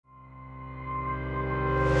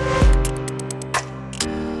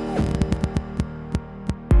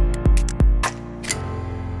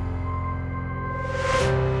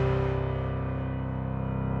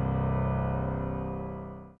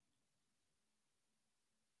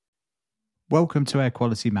Welcome to Air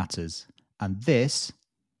Quality Matters, and this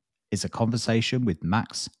is a conversation with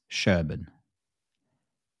Max Sherman.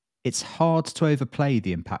 It's hard to overplay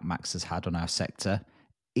the impact Max has had on our sector.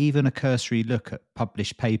 Even a cursory look at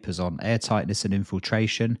published papers on air tightness and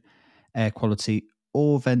infiltration, air quality,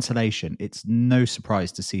 or ventilation, it's no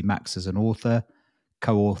surprise to see Max as an author,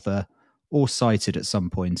 co-author, or cited at some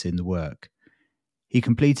point in the work. He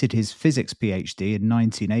completed his physics PhD in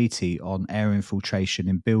 1980 on air infiltration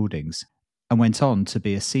in buildings and went on to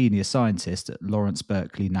be a senior scientist at Lawrence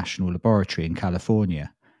Berkeley National Laboratory in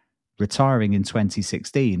California, retiring in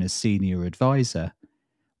 2016 as senior advisor,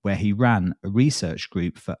 where he ran a research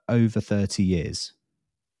group for over 30 years.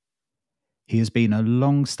 He has been a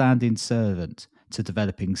long-standing servant to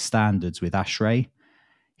developing standards with ASHRAE.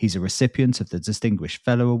 He's a recipient of the Distinguished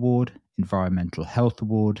Fellow Award, Environmental Health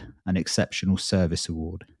Award, and Exceptional Service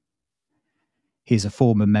Award. He is a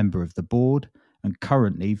former member of the board and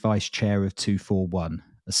currently Vice Chair of 241,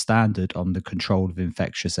 a standard on the control of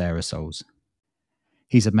infectious aerosols.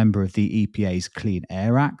 He's a member of the EPA's Clean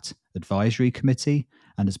Air Act Advisory Committee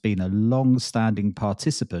and has been a long-standing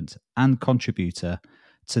participant and contributor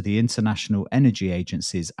to the International Energy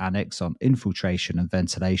Agency's Annex on Infiltration and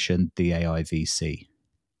Ventilation, the AIVC.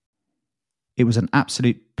 It was an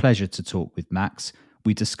absolute pleasure to talk with Max.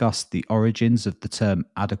 We discussed the origins of the term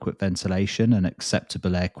adequate ventilation and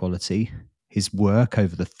acceptable air quality, his work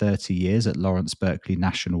over the 30 years at Lawrence Berkeley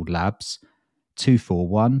National Labs,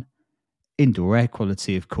 241, indoor air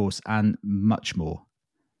quality, of course, and much more.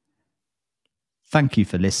 Thank you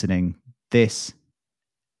for listening. This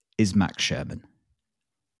is Max Sherman.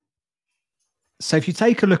 So if you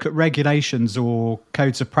take a look at regulations or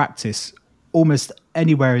codes of practice almost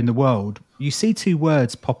anywhere in the world, you see two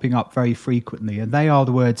words popping up very frequently, and they are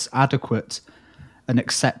the words adequate and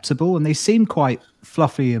acceptable, and they seem quite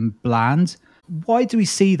fluffy and bland. Why do we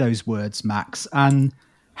see those words, Max? And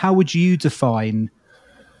how would you define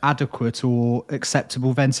adequate or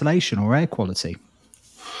acceptable ventilation or air quality?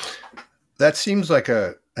 That seems like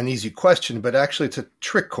an easy question, but actually it's a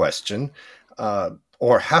trick question,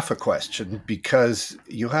 or half a question, because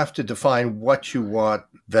you have to define what you want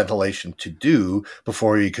ventilation to do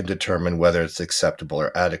before you can determine whether it's acceptable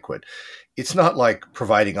or adequate. It's not like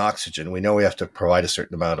providing oxygen. We know we have to provide a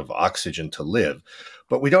certain amount of oxygen to live,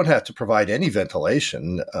 but we don't have to provide any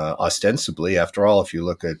ventilation, ostensibly. After all, if you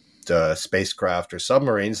look at spacecraft or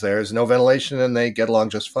submarines, there's no ventilation and they get along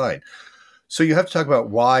just fine. So you have to talk about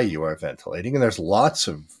why you are ventilating, and there's lots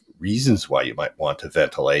of reasons why you might want to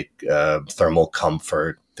ventilate, thermal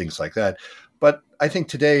comfort, things like that. But I think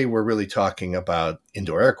today we're really talking about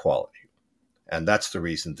indoor air quality, and that's the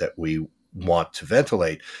reason that we want to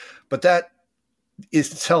ventilate. But that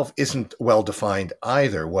itself isn't well defined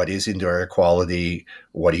either. What is indoor air quality?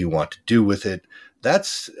 What do you want to do with it?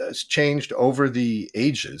 That's changed over the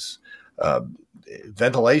ages.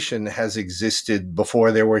 Ventilation has existed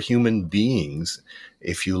before there were human beings.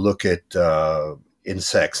 If you look at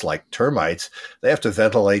insects like termites, they have to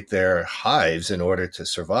ventilate their hives in order to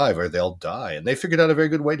survive or they'll die. And they figured out a very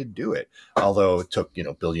good way to do it, although it took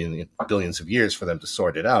billions of years for them to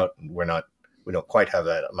sort it out. And we don't quite have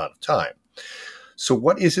that amount of time. So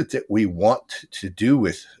what is it that we want to do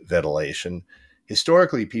with ventilation?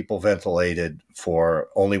 Historically, people ventilated for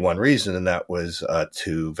only one reason, and that was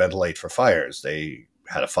to ventilate for fires. They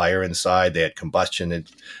had a fire inside, they had combustion,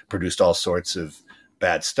 it produced all sorts of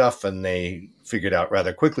bad stuff, and they figured out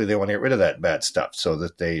rather quickly they want to get rid of that bad stuff, so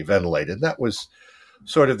that they ventilated. That was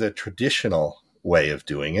sort of the traditional way of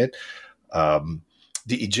doing it. The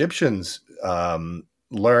Egyptians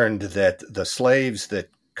learned that the slaves that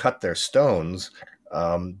cut their stones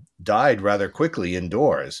died rather quickly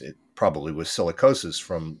indoors. It probably was silicosis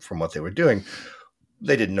from what they were doing.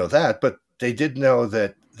 They didn't know that, but they did know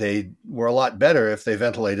that they were a lot better if they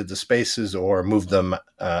ventilated the spaces or moved them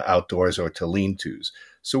outdoors or to lean-tos.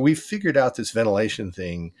 So we figured out this ventilation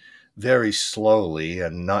thing very slowly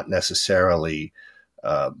and not necessarily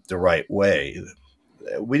the right way.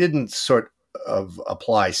 We didn't sort of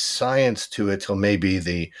apply science to it till maybe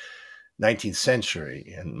the 19th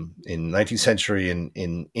century. And in 19th century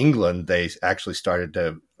in England, they actually started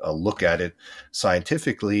to look at it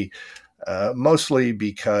scientifically, mostly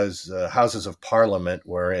because Houses of Parliament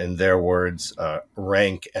were, in their words,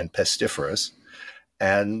 rank and pestiferous.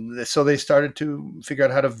 And so they started to figure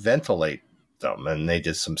out how to ventilate them. And they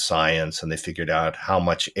did some science, and they figured out how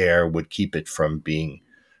much air would keep it from being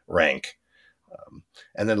rank.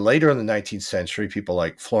 And then later in the 19th century, people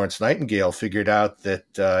like Florence Nightingale figured out that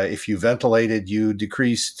if you ventilated, you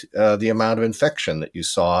decreased the amount of infection that you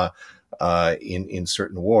saw in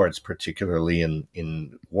certain wards, particularly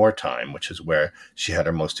in wartime, which is where she had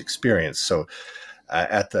her most experience. So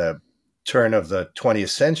at the turn of the 20th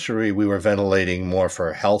century, we were ventilating more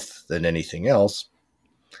for health than anything else.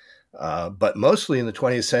 But mostly in the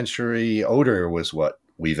 20th century, odor was what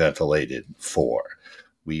we ventilated for.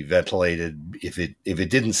 We ventilated, if it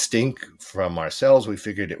didn't stink from ourselves, we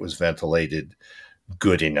figured it was ventilated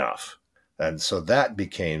good enough. And so that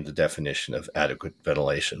became the definition of adequate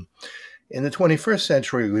ventilation. In the 21st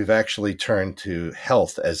century, we've actually turned to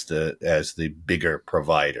health as the bigger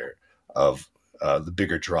provider of the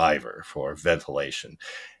bigger driver for ventilation.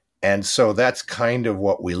 And so that's kind of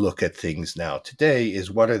what we look at things now today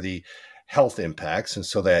is what are the health impacts? And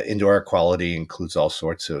so that indoor air quality includes all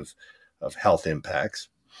sorts of health impacts.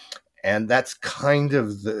 And that's kind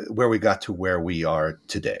of where we got to where we are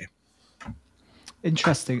today.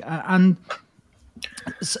 Interesting. And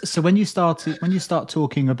so when you start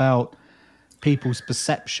talking about people's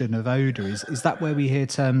perception of odor, is that where we hear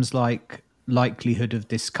terms like likelihood of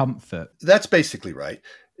discomfort? That's basically right.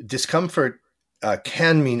 Discomfort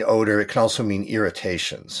can mean odor. It can also mean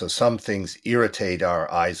irritation. So some things irritate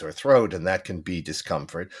our eyes or throat, and that can be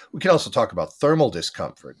discomfort. We can also talk about thermal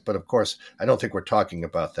discomfort, but of course, I don't think we're talking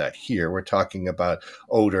about that here. We're talking about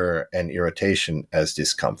odor and irritation as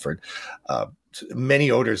discomfort. Many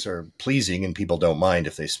odors are pleasing, and people don't mind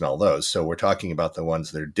if they smell those. So we're talking about the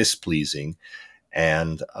ones that are displeasing.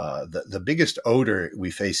 And the biggest odor we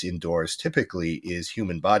face indoors typically is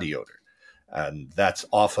human body odor. And that's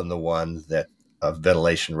often the one that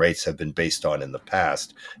ventilation rates have been based on in the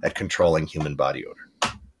past at controlling human body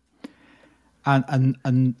odor.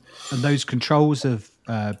 And those controls of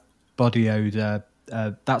body odor,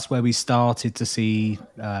 that's where we started to see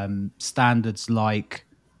standards like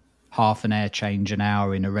half an air change an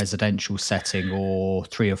hour in a residential setting or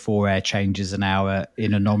 3 or 4 air changes an hour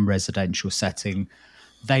in a non-residential setting.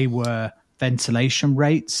 They were ventilation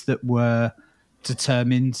rates that were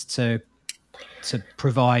determined to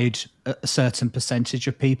provide a certain percentage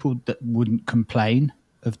of people that wouldn't complain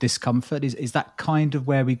of discomfort. Is that kind of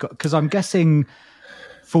where we got? Because I'm guessing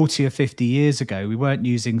 40 or 50 years ago, we weren't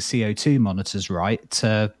using CO2 monitors, right,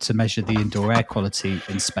 to measure the indoor air quality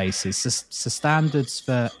in spaces. So standards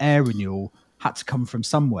for air renewal had to come from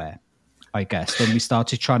somewhere, I guess, when we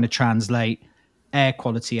started trying to translate air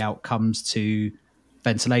quality outcomes to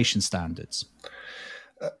ventilation standards.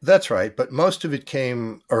 That's right. But most of it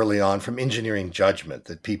came early on from engineering judgment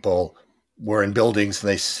that people were in buildings and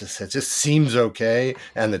they said, it just seems okay.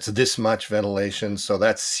 And it's this much ventilation. So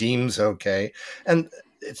that seems okay. And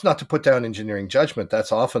it's not to put down engineering judgment.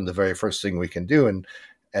 That's often the very first thing we can do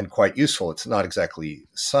and quite useful. It's not exactly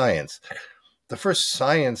science. The first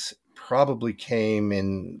science probably came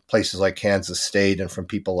in places like Kansas State and from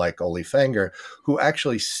people like Ole Fenger, who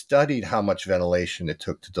actually studied how much ventilation it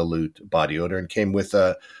took to dilute body odor and came with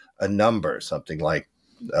a number, something like,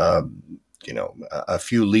 a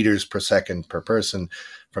few liters per second per person,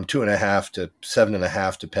 from 2.5 to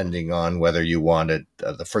 7.5, depending on whether you wanted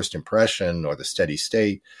the first impression or the steady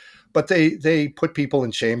state. But they put people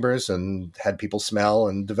in chambers and had people smell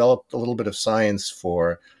and developed a little bit of science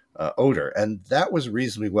for odor. And that was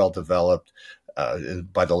reasonably well developed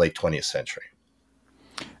by the late 20th century.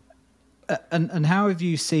 And how have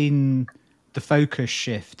you seen the focus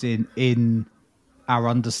shift in our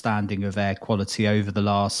understanding of air quality over the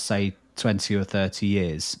last, say, 20 or 30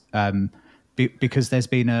 years? Because there's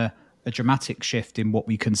been a dramatic shift in what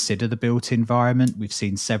we consider the built environment. We've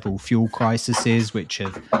seen several fuel crises which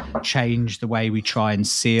have changed the way we try and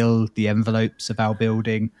seal the envelopes of our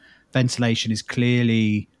building. Ventilation is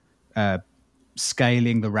clearly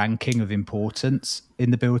scaling the ranking of importance in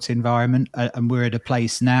the built environment. And we're at a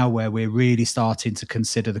place now where we're really starting to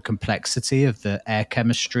consider the complexity of the air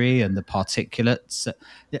chemistry and the particulates.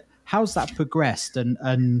 How's that progressed?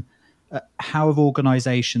 And how have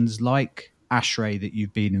organizations like ASHRAE that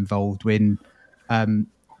you've been involved in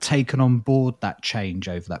taken on board that change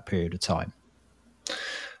over that period of time?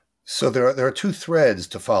 So there are two threads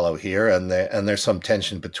to follow here, and there's some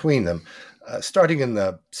tension between them. Starting in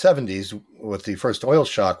the 70s with the first oil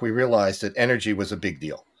shock, we realized that energy was a big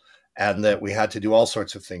deal and that we had to do all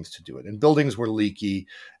sorts of things to do it. And buildings were leaky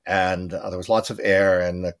and there was lots of air,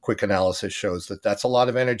 and a quick analysis shows that that's a lot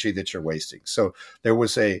of energy that you're wasting. So there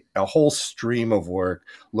was a whole stream of work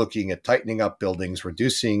looking at tightening up buildings,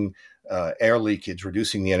 reducing air leakage,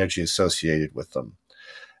 reducing the energy associated with them.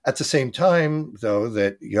 At the same time, though,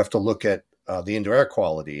 that you have to look at the indoor air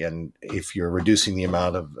quality. And if you're reducing the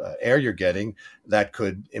amount of air you're getting, that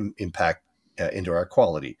could impact indoor air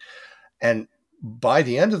quality. And by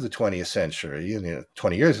the end of the 20th century,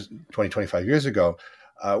 25 years ago,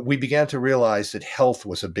 we began to realize that health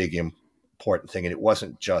was a big important thing, and it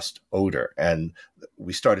wasn't just odor. And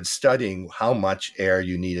we started studying how much air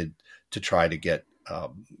you needed to try to get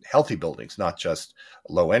healthy buildings, not just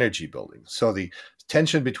low energy buildings. So the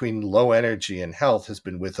tension between low energy and health has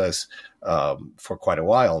been with us for quite a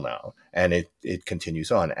while now, and it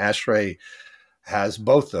continues on. ASHRAE has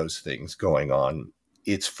both those things going on.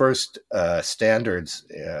 Its first standards,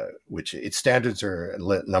 which its standards are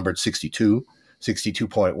numbered 62,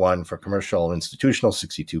 62.1 for commercial and institutional,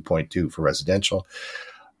 62.2 for residential.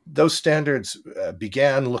 Those standards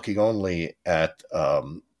began looking only at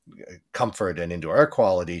comfort and indoor air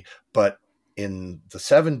quality, but in the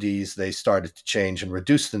 70s, they started to change and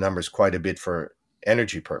reduce the numbers quite a bit for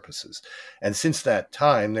energy purposes. And since that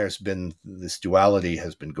time, there's been this duality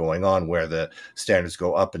has been going on where the standards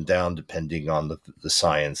go up and down depending on the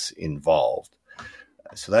science involved.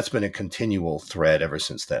 So that's been a continual thread ever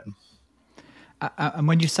since then. And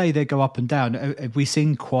when you say they go up and down, have we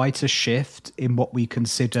seen quite a shift in what we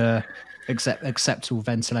consider acceptable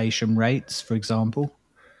ventilation rates, for example?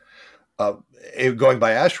 Going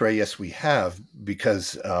by ASHRAE, yes, we have,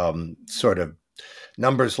 because sort of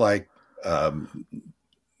numbers like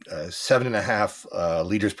 7.5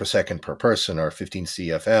 liters per second per person, or 15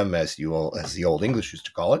 CFM, as the old English used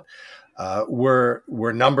to call it,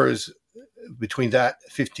 were numbers between that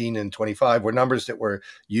 15 and 25 were numbers that were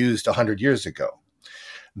used 100 years ago.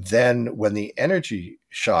 Then when the energy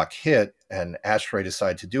shock hit and ASHRAE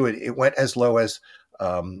decided to do it, it went as low as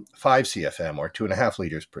 5 CFM, or 2.5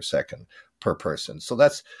 liters per second per person. So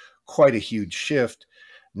that's quite a huge shift.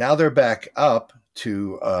 Now they're back up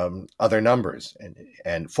to other numbers,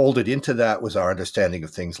 and folded into that was our understanding of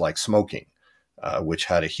things like smoking, which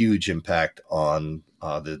had a huge impact on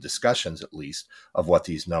the discussions, at least, of what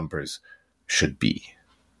these numbers should be.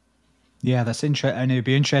 Yeah, that's interesting, and it'd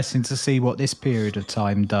be interesting to see what this period of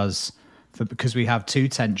time does, because we have two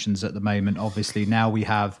tensions at the moment. Obviously, now we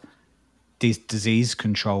have disease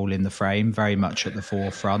control in the frame very much at the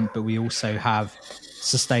forefront, but we also have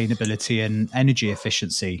sustainability and energy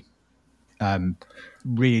efficiency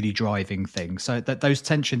really driving things. So that those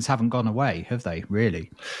tensions haven't gone away, have they? Really?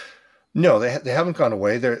 No, they haven't gone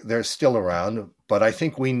away. They're still around, but I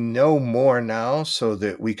think we know more now, so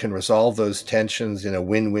that we can resolve those tensions in a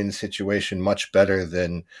win-win situation much better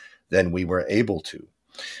than we were able to.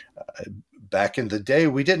 Back in the day,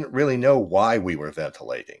 we didn't really know why we were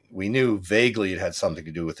ventilating. We knew vaguely it had something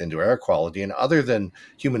to do with indoor air quality, and other than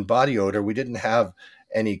human body odor, we didn't have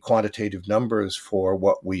any quantitative numbers for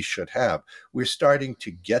what we should have. We're starting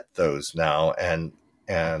to get those now, and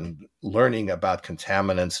learning about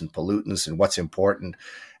contaminants and pollutants and what's important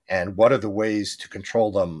and what are the ways to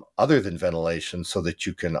control them other than ventilation, so that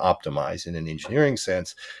you can optimize in an engineering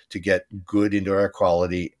sense to get good indoor air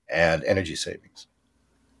quality and energy savings.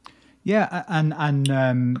 Yeah, and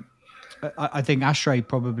I think ASHRAE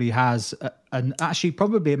probably has, and actually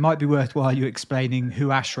probably it might be worthwhile you explaining who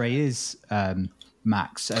ASHRAE is,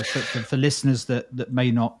 Max, for listeners that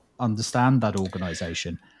may not understand that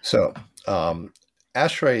organization. So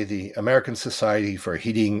ASHRAE, the American Society for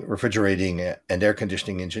Heating, Refrigerating, and Air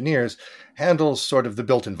Conditioning Engineers, handles sort of the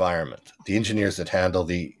built environment, the engineers that handle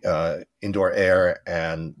the indoor air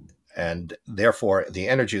and therefore the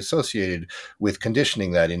energy associated with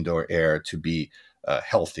conditioning that indoor air to be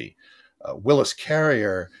healthy. Willis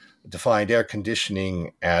Carrier defined air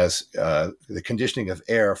conditioning as the conditioning of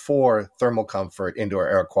air for thermal comfort, indoor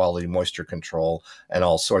air quality, moisture control, and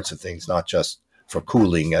all sorts of things, not just for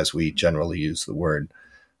cooling as we generally use the word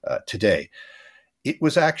today. It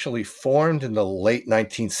was actually formed in the late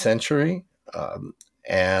 19th century,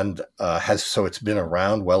 and it's been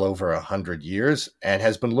around well over 100 years, and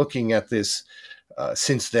has been looking at this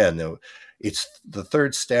since then. It's the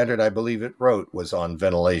third standard I believe it wrote was on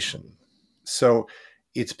ventilation. So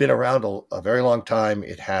it's been around a very long time.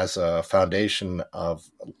 It has a foundation of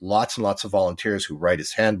lots and lots of volunteers who write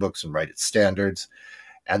its handbooks and write its standards.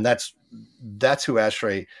 And that's who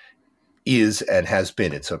ASHRAE is and has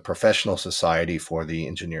been. It's a professional society for the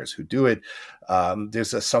engineers who do it.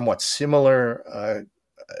 There's a somewhat similar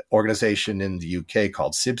organization in the UK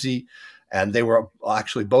called SIBSE, and they were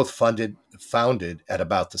actually both founded at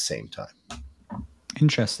about the same time.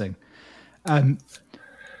 Interesting.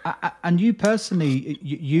 And you personally,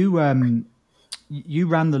 you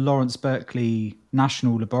ran the Lawrence Berkeley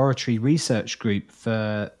National Laboratory Research Group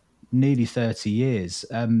for nearly 30 years.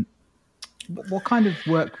 What kind of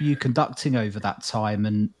work were you conducting over that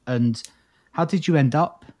time, and how did you end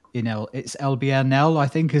up in it's LBNL, I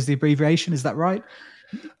think, is the abbreviation. Is that right?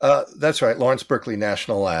 That's right, Lawrence Berkeley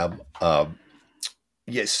National Lab.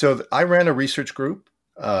 Yes, so I ran a research group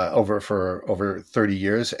for over 30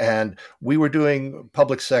 years. And we were doing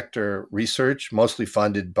public sector research, mostly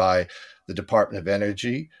funded by the Department of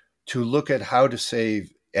Energy, to look at how to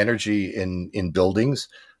save energy in buildings.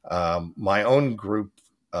 My own group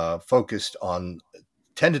focused on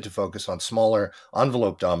tended to focus on smaller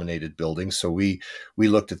envelope dominated buildings. So we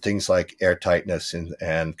looked at things like airtightness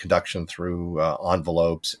and conduction through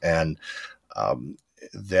envelopes. And um,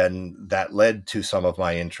 then that led to some of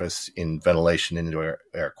my interests in ventilation and indoor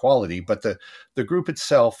air quality. But the group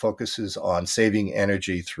itself focuses on saving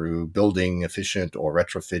energy through building efficient or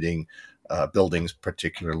retrofitting buildings,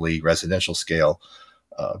 particularly residential scale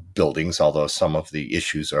buildings, although some of the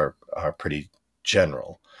issues are pretty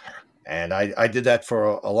general. And I did that for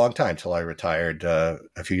a long time till I retired a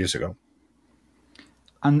few years ago.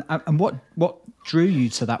 And what drew you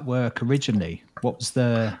to that work originally? What was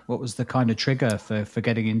the kind of trigger for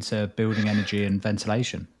getting into building energy and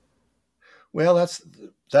ventilation? Well,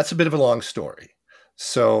 that's a bit of a long story.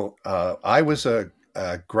 So I was a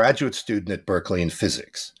graduate student at Berkeley in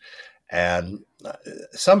physics, and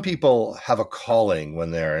some people have a calling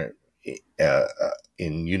when they're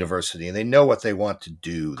in university, and they know what they want to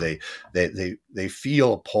do. They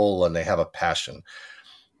feel a pull and they have a passion.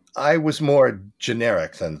 I was more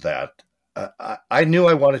generic than that. I knew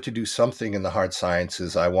I wanted to do something in the hard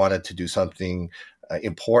sciences. I wanted to do something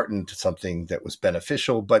important, something that was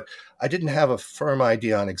beneficial, but I didn't have a firm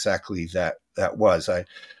idea on exactly that was.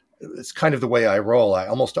 It's kind of the way I roll. I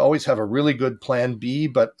almost always have a really good plan B,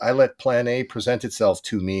 but I let plan A present itself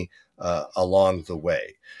to me along the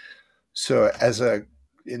way. So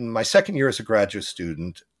in my second year as a graduate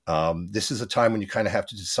student, this is a time when you kind of have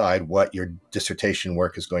to decide what your dissertation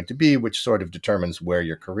work is going to be, which sort of determines where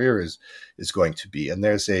your career is going to be. And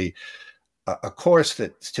there's a course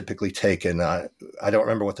that's typically taken. I don't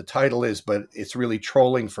remember what the title is, but it's really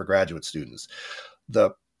trolling for graduate students.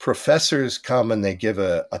 The professors come and they give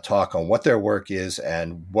a talk on what their work is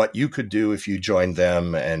and what you could do if you joined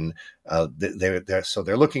them. And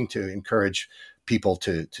they're looking to encourage people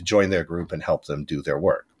to join their group and help them do their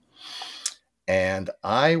work. And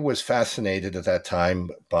I was fascinated at that time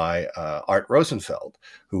by Art Rosenfeld,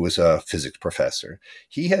 who was a physics professor.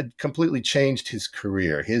 He had completely changed his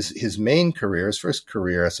career. His main career, his first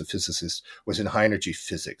career as a physicist, was in high energy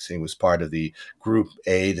physics. He was part of the group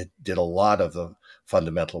A that did a lot of the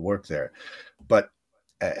fundamental work there. But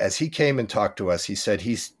as he came and talked to us, he said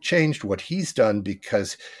he's changed what he's done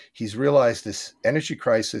because he's realized this energy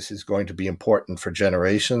crisis is going to be important for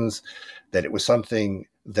generations, that it was something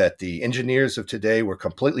that the engineers of today were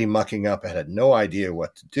completely mucking up and had no idea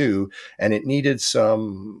what to do. And it needed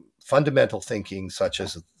some fundamental thinking such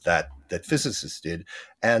as that physicists did.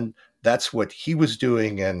 And that's what he was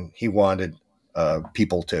doing. And he wanted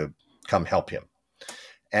people to come help him.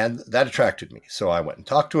 And that attracted me. So I went and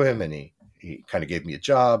talked to him, and he kind of gave me a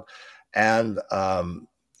job. And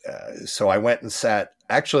so I went and sat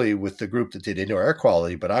actually with the group that did indoor air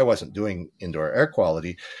quality, but I wasn't doing indoor air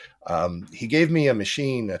quality. He gave me a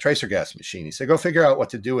machine, a tracer gas machine. He said, go figure out what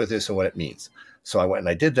to do with this and what it means. So I went and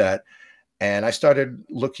I did that. And I started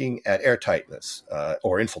looking at air tightness,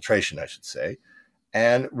 or infiltration, I should say,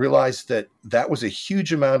 and realized that that was a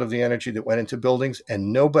huge amount of the energy that went into buildings.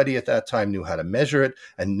 And nobody at that time knew how to measure it.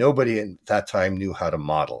 And nobody at that time knew how to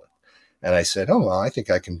model it. And I said, oh, well, I think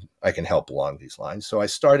I can help along these lines. So I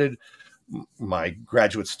started my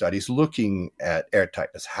graduate studies looking at air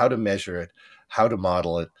tightness, how to measure it, how to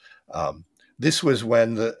model it. This was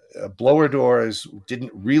when the blower doors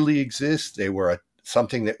didn't really exist. They were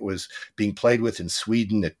something that was being played with in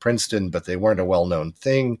Sweden at Princeton, but they weren't a well-known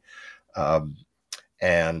thing.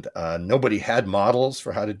 And nobody had models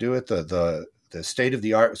for how to do it. The state of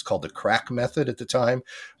the art was called the crack method at the time,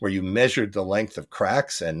 where you measured the length of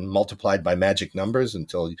cracks and multiplied by magic numbers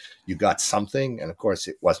until you got something. And of course,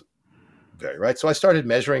 it wasn't very right. So I started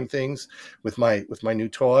measuring things with my new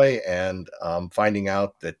toy and finding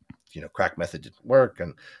out that crack method didn't work,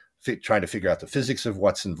 and trying to figure out the physics of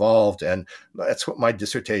what's involved. And that's what my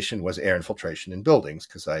dissertation was: air infiltration in buildings,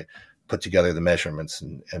 because I put together the measurements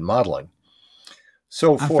and modeling.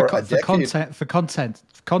 So for a decade,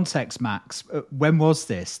 context, Max, when was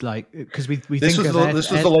this? Like, because we this think was of this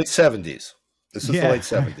was the late 70s. This is the late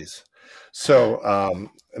 70s. So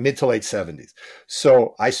mid to late 70s.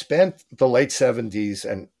 So I spent the late 70s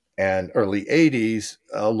and early 80s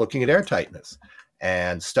looking at air tightness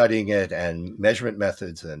and studying it, and measurement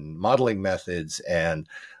methods and modeling methods, and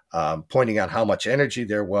pointing out how much energy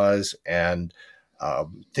there was. And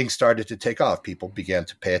things started to take off. People began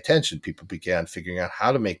to pay attention. People began figuring out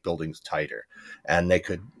how to make buildings tighter, and they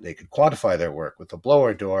could quantify their work with the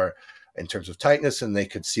blower door. in terms of tightness, and they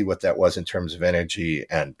could see what that was in terms of energy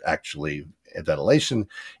and actually ventilation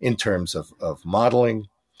in terms of modeling.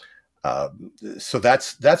 So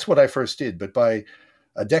that's what I first did. But by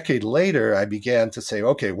a decade later, I began to say,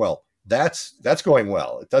 okay, well, that's going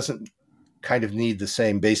well. It doesn't kind of need the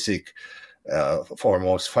same basic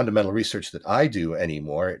foremost fundamental research that I do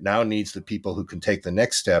anymore. It now needs the people who can take the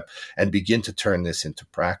next step and begin to turn this into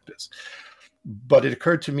practice. But it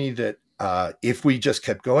occurred to me that if we just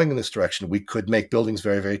kept going in this direction, we could make buildings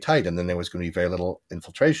very, very tight, and then there was going to be very little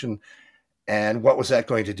infiltration. And what was that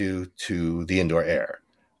going to do to the indoor air?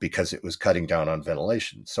 Because it was cutting down on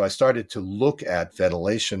ventilation. So I started to look at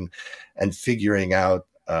ventilation and figuring out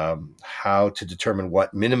how to determine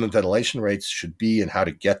what minimum ventilation rates should be and how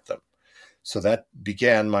to get them. So that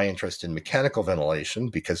began my interest in mechanical ventilation,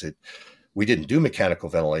 because we didn't do mechanical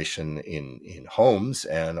ventilation in homes,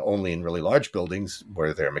 and only in really large buildings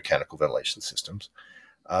were there mechanical ventilation systems,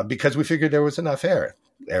 because we figured there was enough air.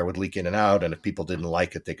 Air would leak in and out, and if people didn't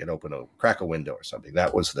like it, they could crack a window or something.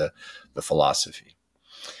 That was the philosophy.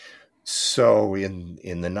 So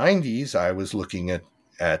in the 90s, I was looking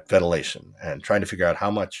at ventilation and trying to figure out how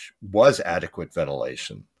much was adequate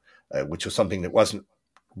ventilation, which was something that wasn't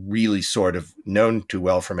really sort of known too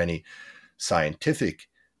well from any scientific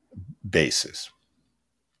basis.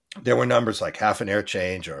 There were numbers like half an air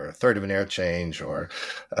change or a third of an air change or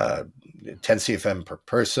 10 CFM per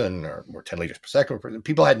person or 10 liters per second per person.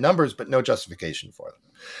 People had numbers, but no justification for them.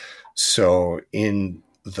 So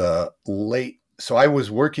so I was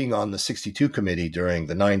working on the 62 committee during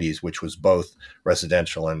the 90s, which was both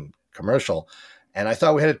residential and commercial. And I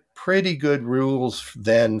thought we had pretty good rules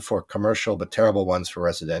then for commercial, but terrible ones for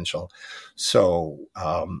residential. So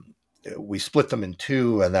we split them in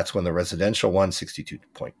two, and that's when the residential one,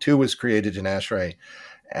 62.2, was created in ASHRAE.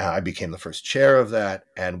 I became the first chair of that,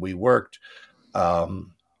 and we worked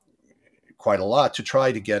quite a lot to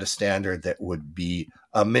try to get a standard that would be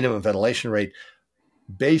a minimum ventilation rate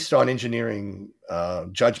based on engineering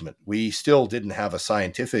judgment. We still didn't have a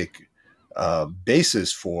scientific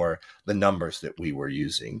basis for the numbers that we were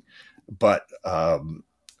using, but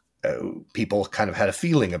people kind of had a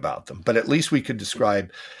feeling about them. But at least we could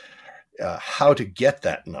describe how to get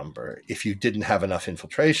that number if you didn't have enough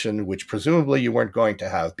infiltration, which presumably you weren't going to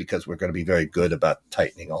have, because we're going to be very good about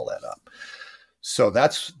tightening all that up. So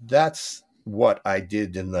that's what I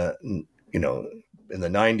did in the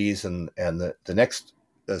 90s and the next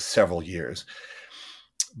several years.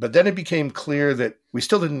 But then it became clear that we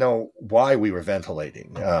still didn't know why we were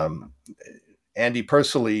ventilating. Andy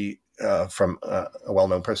Pursley, from a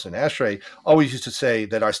well-known person in ASHRAE, always used to say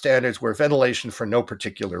that our standards were ventilation for no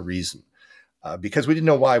particular reason, because we didn't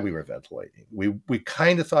know why we were ventilating. We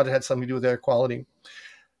kind of thought it had something to do with air quality.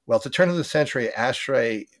 Well, at the turn of the century,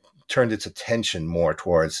 ASHRAE turned its attention more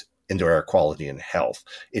towards indoor air quality and health.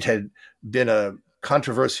 It had been a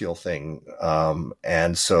controversial thing,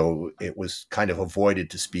 and so it was kind of avoided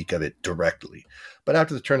to speak of it directly. But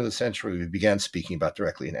after the turn of the century, we began speaking about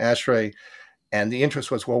directly in ASHRAE, and the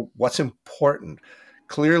interest was, well, what's important?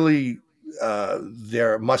 Clearly,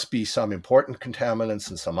 there must be some important contaminants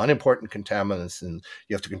and some unimportant contaminants, and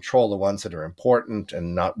you have to control the ones that are important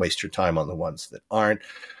and not waste your time on the ones that aren't.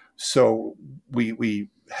 So we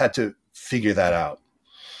had to figure that out.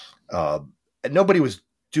 And nobody was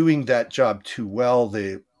doing that job too well.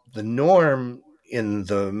 The norm in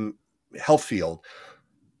the health field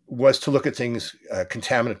was to look at things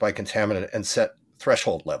contaminant by contaminant and set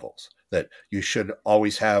threshold levels that you should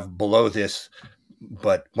always have below this,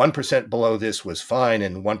 but 1% below this was fine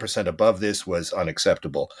and 1% above this was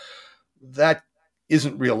unacceptable. That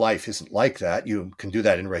isn't real life, isn't like that. You can do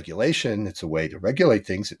that in regulation. It's a way to regulate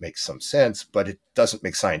things. It makes some sense, but it doesn't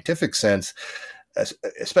make scientific sense,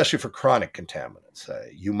 especially for chronic contaminants.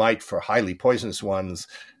 You might, for highly poisonous ones,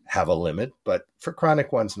 have a limit, but for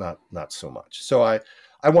chronic ones, not so much. So I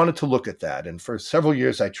wanted to look at that, and for several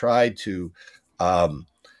years I tried to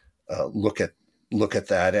look at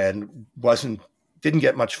that, and didn't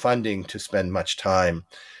get much funding to spend much time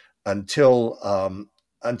until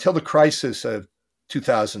the crisis of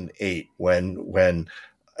 2008, when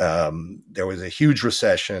there was a huge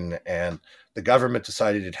recession and the government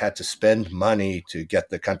decided it had to spend money to get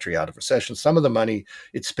the country out of recession. Some of the money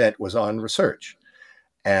it spent was on research.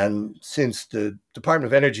 And since the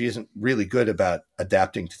Department of Energy isn't really good about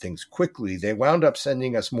adapting to things quickly, they wound up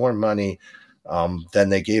sending us more money than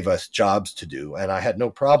they gave us jobs to do. And I had no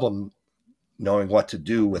problem knowing what to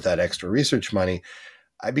do with that extra research money.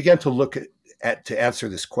 I began to look to answer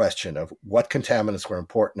this question of what contaminants were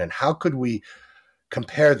important and how could we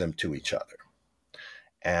compare them to each other.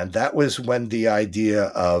 And that was when the idea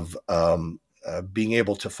of being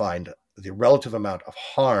able to find the relative amount of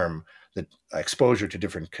harm that exposure to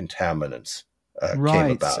different contaminants came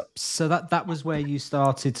Right. about. So that was where you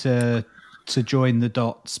started to join the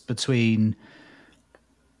dots between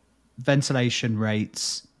ventilation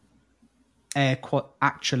rates,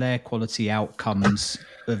 actual air quality outcomes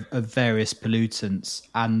of various pollutants,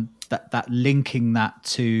 and that linking that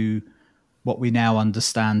to what we now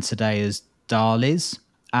understand today as DALIs,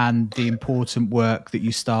 and the important work that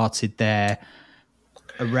you started there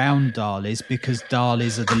around DALIs, because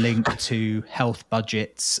DALIs are the link to health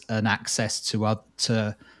budgets and access to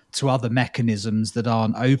other mechanisms that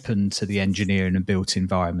aren't open to the engineering and built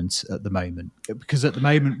environment at the moment. Because at the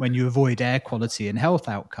moment, when you avoid air quality and health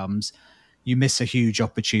outcomes, you miss a huge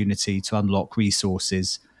opportunity to unlock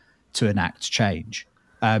resources to enact change.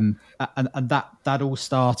 And that all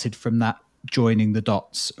started from that joining the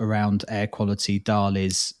dots around air quality,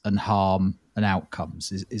 DALIs, and harm and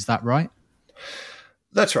outcomes. Is that right?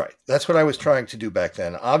 That's right. That's what I was trying to do back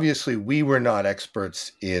then. Obviously, we were not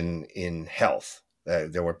experts in health.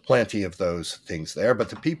 There were plenty of those things there, but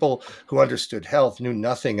the people who understood health knew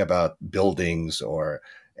nothing about buildings or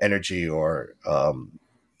energy or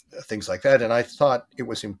things like that. And I thought it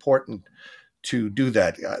was important to do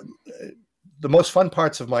that. The most fun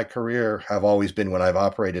parts of my career have always been when I've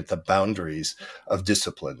operated the boundaries of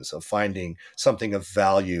disciplines, of finding something of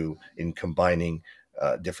value in combining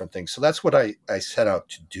different things. So that's what I set out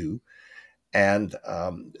to do. And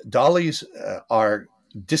DALIs are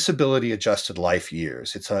disability adjusted life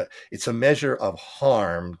years. It's a measure of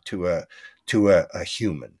harm to a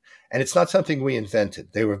human, and it's not something we invented.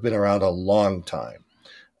 They have been around a long time.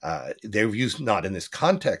 They were used not in this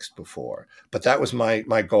context before, but that was my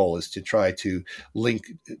goal, is to try to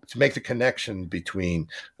make the connection between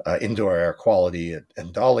indoor air quality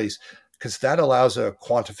and DALIs, because that allows a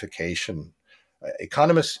quantification.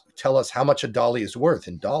 Economists tell us how much a DALI is worth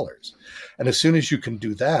in dollars. And as soon as you can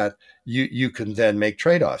do that, you can then make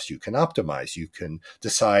trade-offs. You can optimize. You can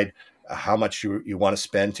decide how much you want to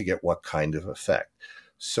spend to get what kind of effect.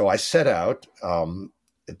 So I set out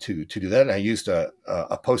to do that. And I used a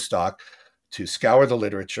postdoc to scour the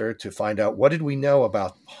literature to find out what did we know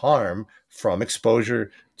about harm from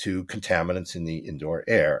exposure to contaminants in the indoor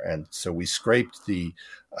air. And so we scraped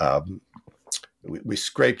we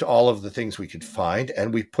scraped all of the things we could find,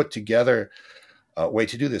 and we put together a way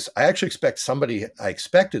to do this. I expected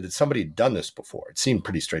that somebody had done this before. It seemed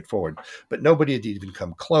pretty straightforward, but nobody had even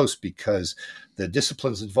come close, because the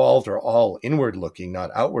disciplines involved are all inward looking, not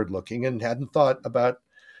outward looking, and hadn't thought about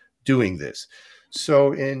doing this.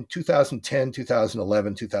 So in 2010,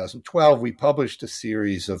 2011, 2012, we published a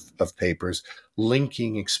series of papers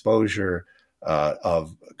linking exposure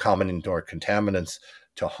of common indoor contaminants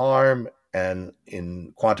to harm, and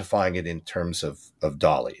in quantifying it in terms of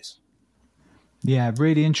DALIs. Yeah,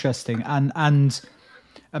 really interesting. And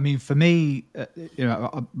I mean, for me,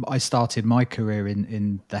 I started my career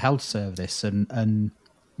in the health service, and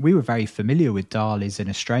we were very familiar with DALIs in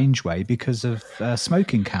a strange way because of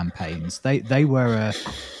smoking campaigns. They were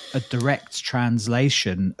a direct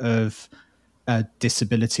translation of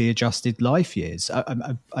disability adjusted life years.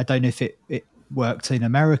 I don't know if it worked in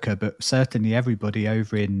America, but certainly everybody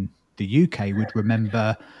over in the UK would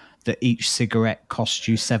remember that each cigarette cost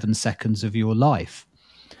you 7 seconds of your life.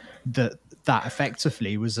 That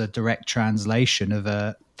effectively was a direct translation of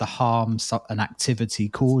the harm an activity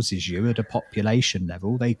causes you at a population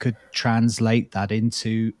level. They could translate that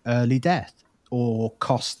into early death or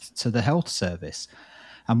cost to the health service.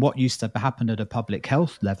 And what used to happen at a public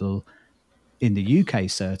health level in the UK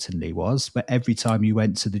certainly was, but every time you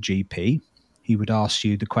went to the GP, he would ask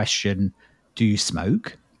you the question, do you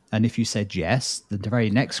smoke? And if you said yes, then the very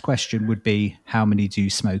next question would be, how many do you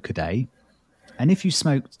smoke a day? And if you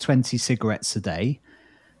smoked 20 cigarettes a day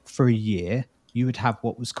for a year, you would have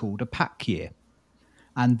what was called a pack year.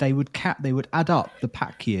 And they would add up the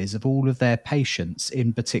pack years of all of their patients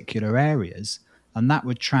in particular areas. And that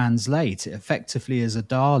would translate effectively as a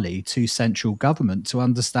DALI to central government to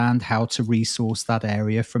understand how to resource that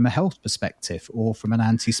area from a health perspective or from an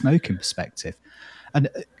anti-smoking perspective. And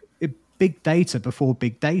big data before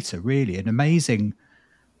big data, really, an amazing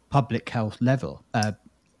public health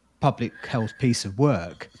piece of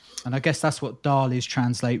work. And I guess that's what DALIs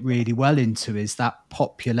translate really well into, is that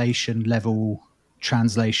population level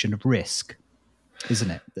translation of risk,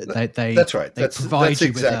 isn't it? That's right. That's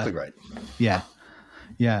exactly right. Yeah.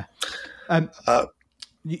 Yeah.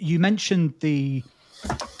 You mentioned you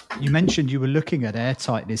were looking at air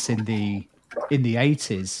tightness in the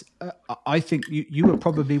 80s. I think you were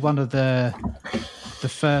probably one of the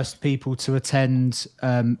first people to attend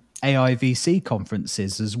AIVC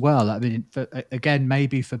conferences as well. I mean, again,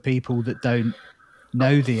 maybe for people that don't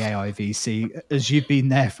know the AIVC, as you've been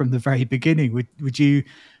there from the very beginning, would you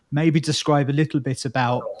maybe describe a little bit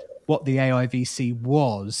about what the AIVC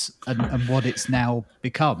was and what it's now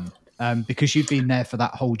become? Because you've been there for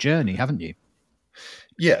that whole journey, haven't you?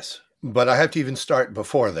 Yes, but I have to even start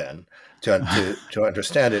before then to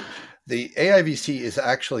understand it. The AIVC is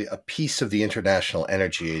actually a piece of the International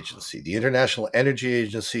Energy Agency. The International Energy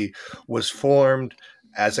Agency was formed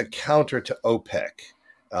as a counter to OPEC.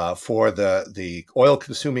 For the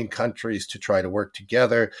oil-consuming countries to try to work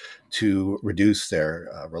together to reduce their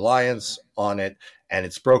reliance on it, and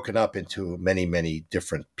it's broken up into many, many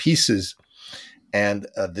different pieces. And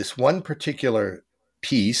this one particular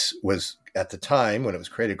piece was, at the time when it was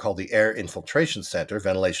created, called the Air Infiltration Center.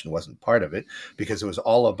 Ventilation wasn't part of it because it was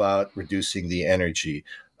all about reducing the energy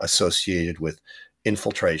associated with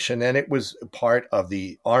infiltration, and it was part of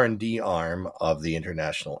the R&D arm of the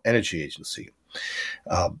International Energy Agency.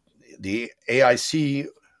 The AIC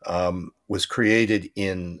was created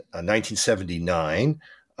in 1979,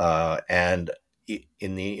 and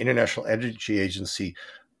in the International Energy Agency,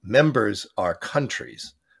 members are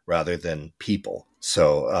countries rather than people.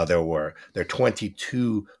 So there are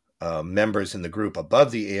 22 members in the group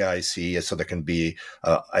above the AIC, so there can be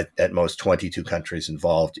at most 22 countries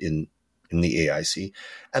involved in the AIC.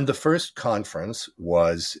 And the first conference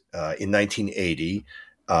was in 1980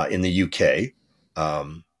 in the UK.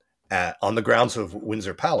 On the grounds of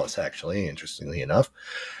Windsor Palace, actually, interestingly enough.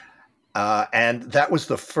 And that was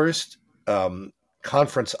the first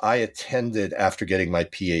conference I attended after getting my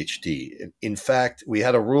PhD. In fact, we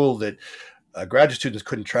had a rule that graduate students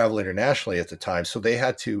couldn't travel internationally at the time, so they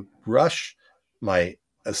had to rush my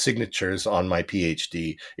signatures on my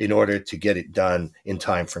PhD in order to get it done in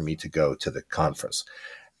time for me to go to the conference.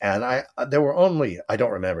 And there were only, I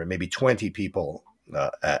don't remember, maybe 20 people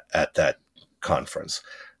at that conference.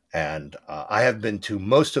 And I have been to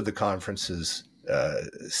most of the conferences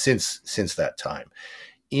since that time.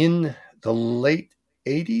 In the late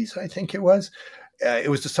 80s, I think it was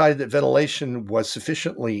decided that ventilation was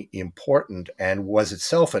sufficiently important and was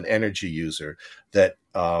itself an energy user that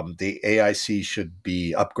the AIC should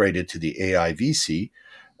be upgraded to the AIVC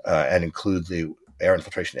and include the Air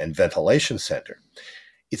Infiltration and Ventilation Center.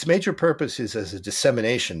 Its major purpose is as a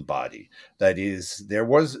dissemination body. That is, there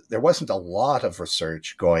wasn't a lot of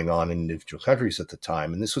research going on in individual countries at the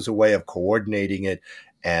time, and this was a way of coordinating it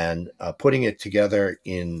and putting it together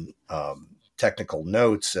in technical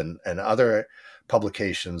notes and other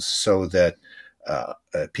publications so that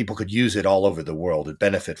people could use it all over the world and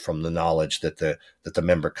benefit from the knowledge that the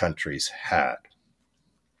member countries had.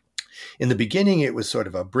 In the beginning, it was sort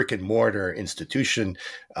of a brick and mortar institution.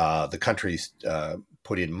 The countries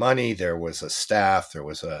put in money. There was a staff. There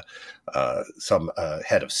was some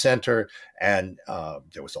head of center, and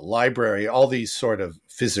there was a library. All these sort of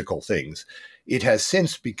physical things. It has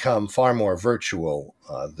since become far more virtual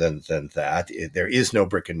than that. There is no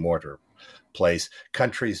brick and mortar place.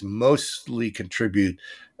 Countries mostly contribute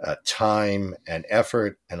time and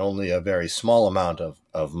effort and only a very small amount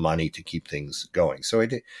of money to keep things going. So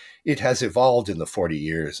it has evolved in the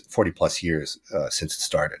 40 plus years since it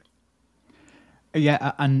started.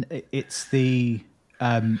 Yeah, and it's the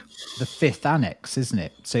fifth annex, isn't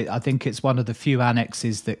it? So I think it's one of the few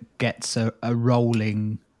annexes that gets a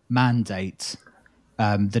rolling mandate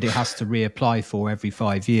that it has to reapply for every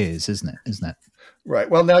 5 years, isn't it? Right.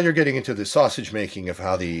 Well, now you're getting into the sausage making of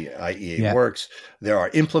how the IEA works. There are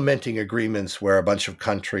implementing agreements where a bunch of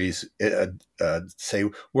countries say,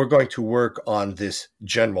 we're going to work on this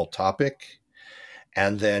general topic.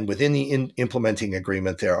 And then within the implementing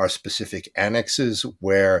agreement, there are specific annexes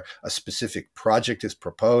where a specific project is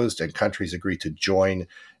proposed and countries agree to join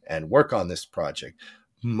and work on this project.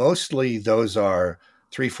 Mostly those are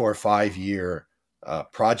 3, 4, 5 year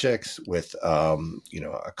projects with a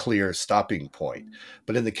clear stopping point.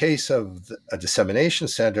 But in the case of a dissemination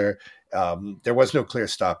center, there was no clear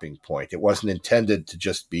stopping point. It wasn't intended to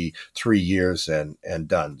just be 3 years and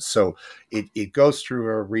done. So it goes through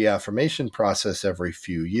a reaffirmation process every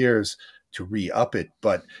few years to re-up it,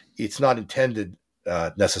 but it's not intended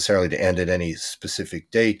necessarily to end at any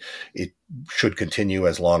specific date. It should continue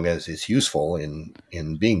as long as it's useful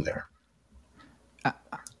in being there.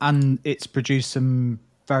 And it's produced some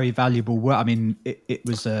very valuable work. I mean, it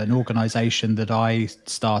was an organisation that I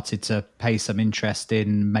started to pay some interest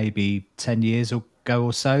in maybe 10 years ago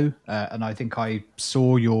or so. And I think I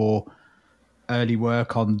saw your early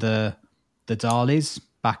work on the DALIs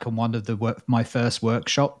back on one of my first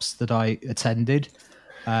workshops that I attended.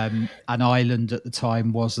 And Ireland at the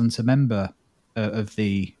time wasn't a member of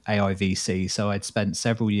the AIVC. So I'd spent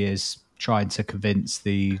several years trying to convince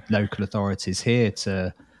the local authorities here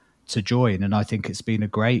to join, and I think it's been a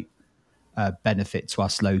great benefit to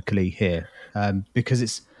us locally here, because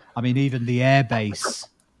it's. I mean, even the airbase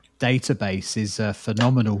database is a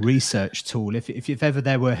phenomenal research tool. If ever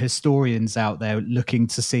there were historians out there looking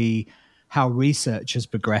to see how research has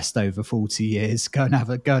progressed over 40 years, go and have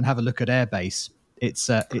a look at airbase. It's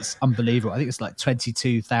unbelievable. I think it's like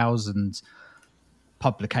 22,000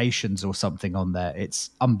 publications or something on there. It's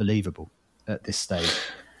unbelievable at this stage.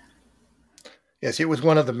 Yes, it was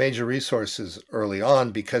one of the major resources early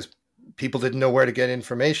on because people didn't know where to get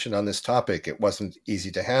information on this topic. It wasn't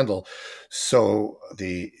easy to handle. So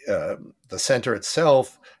the center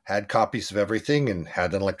itself had copies of everything and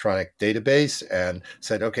had an electronic database and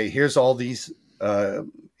said, okay, here's all these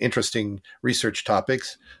interesting research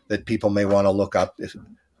topics that people may want to look up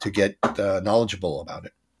to get knowledgeable about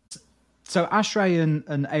it. So ASHRAE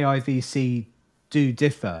and AIVC do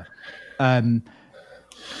differ.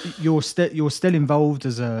 You're still involved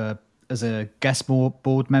as a guest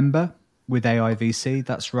board member with AIVC.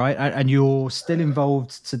 That's right, and you're still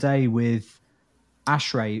involved today with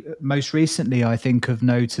ASHRAE. Most recently, I think of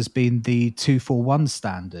note has been the 241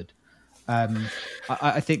 standard.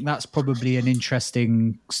 I think that's probably an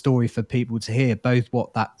interesting story for people to hear, both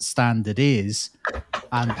what that standard is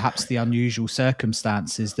and perhaps the unusual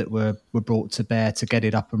circumstances that were brought to bear to get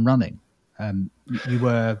it up and running. You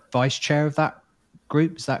were vice chair of that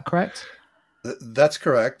group, is that correct? That's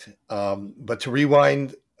correct. But to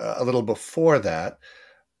rewind a little before that,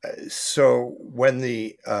 so when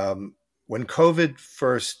COVID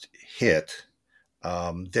first hit,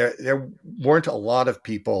 there weren't a lot of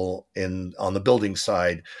people on the building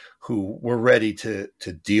side who were ready to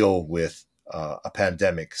deal with a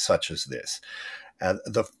pandemic such as this. And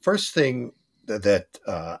the first thing that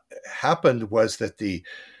happened was that the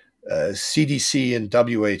CDC and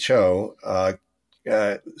WHO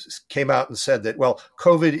came out and said that, well,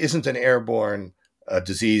 COVID isn't an airborne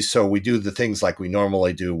disease, so we do the things like we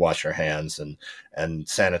normally do, wash our hands and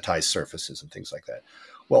sanitize surfaces and things like that.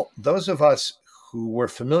 Well, those of us who were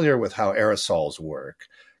familiar with how aerosols work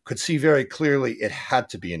could see very clearly it had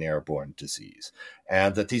to be an airborne disease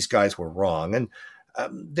and that these guys were wrong. And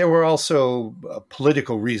there were also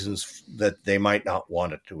political reasons that they might not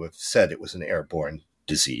want it to have said it was an airborne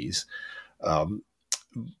disease.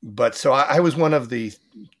 But so I was one of the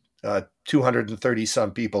 230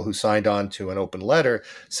 some people who signed on to an open letter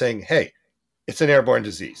saying, hey, it's an airborne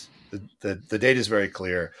disease. The data is very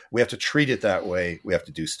clear. We have to treat it that way. We have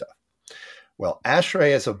to do stuff. Well,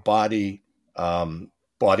 ASHRAE as a body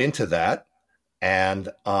bought into that and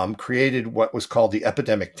created what was called the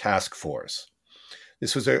Epidemic Task Force.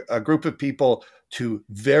 This was a group of people to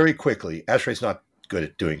very quickly, ASHRAE's not good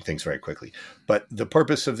at doing things very quickly, but the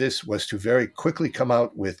purpose of this was to very quickly come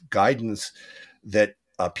out with guidance that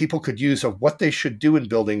people could use of what they should do in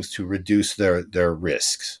buildings to reduce their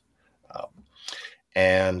risks.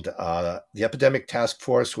 And the Epidemic Task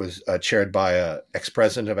Force was chaired by an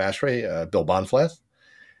ex-president of ASHRAE, Bill Bonfleth.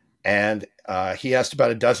 And he asked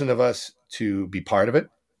about a dozen of us to be part of it.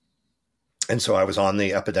 And so I was on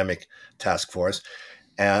the Epidemic Task Force.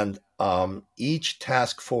 And each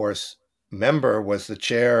task force member was the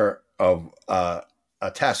chair of a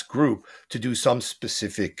task group to do some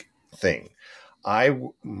specific thing.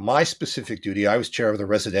 My specific duty, I was chair of the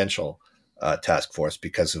residential task force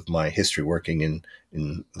because of my history working in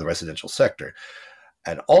the residential sector.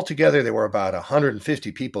 And altogether, there were about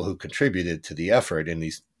 150 people who contributed to the effort in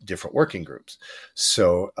these different working groups.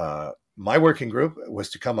 So my working group was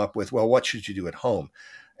to come up with, well, what should you do at home?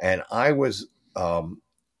 And I was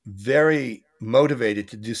very motivated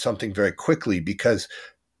to do something very quickly because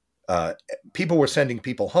people were sending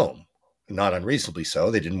people home, not unreasonably so.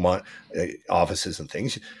 They didn't want offices and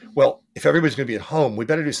things. Well, if everybody's going to be at home, we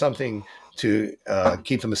better do something to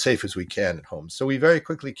keep them as safe as we can at home. So we very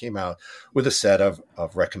quickly came out with a set of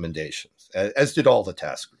recommendations, as did all the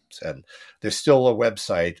task groups. And there's still a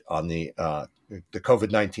website on the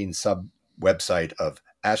COVID-19 sub website of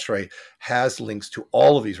ASHRAE has links to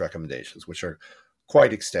all of these recommendations, which are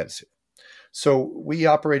quite extensive. So we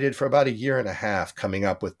operated for about a year and a half, coming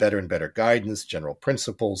up with better and better guidance, general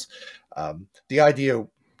principles. The idea,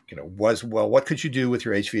 was, well, what could you do with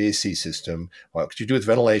your HVAC system? What could you do with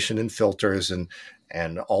ventilation and filters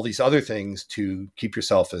and all these other things to keep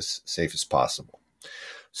yourself as safe as possible?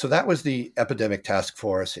 So that was the Epidemic Task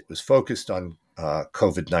Force. It was focused on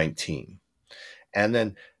COVID-19. And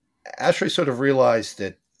then ASHRAE sort of realized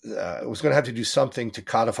that it was going to have to do something to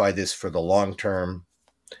codify this for the long term.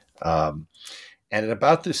 And at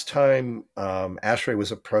about this time, ASHRAE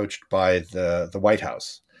was approached by the White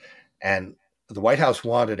House. And the White House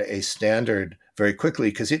wanted a standard very quickly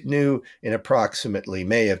because it knew in approximately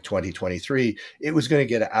May of 2023, it was going to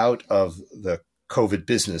get out of the COVID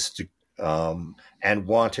business and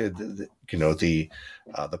wanted the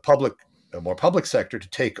public, a more public sector to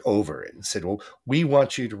take over it and said, well, we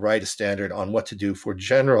want you to write a standard on what to do for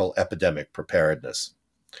general epidemic preparedness.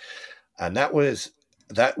 And that was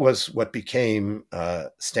what became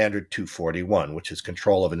Standard 241, which is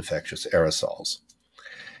control of infectious aerosols.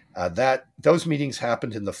 Those meetings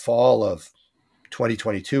happened in the fall of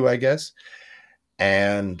 2022, I guess,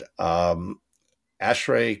 and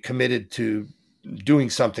ASHRAE committed to doing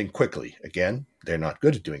something quickly. Again, they're not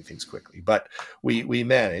good at doing things quickly, but we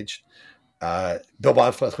managed. Bill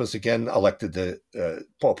Bonfleth was again appointed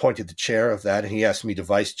the chair of that, and he asked me to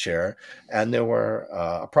vice chair. And there were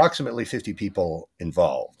approximately 50 people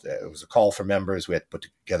involved. It was a call for members. We had to put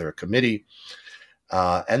together a committee,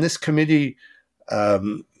 and this committee.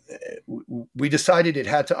 We decided it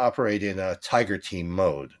had to operate in a Tiger Team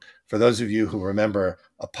mode. For those of you who remember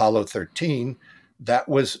Apollo 13, that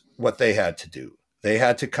was what they had to do. They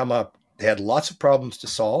had to come up. They had lots of problems to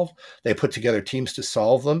solve. They put together teams to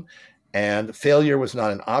solve them. And failure was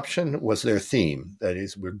not an option, was their theme. That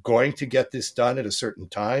is, we're going to get this done at a certain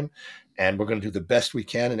time, and we're going to do the best we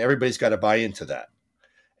can, and everybody's got to buy into that.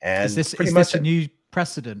 And is this a new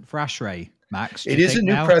precedent for ASHRAE, Max? It is a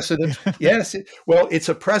new precedent. Yes. It's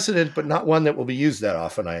a precedent, but not one that will be used that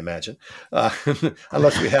often, I imagine,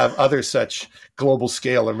 unless we have other such global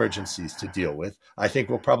scale emergencies to deal with. I think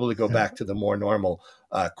we'll probably go back to the more normal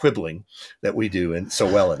quibbling that we do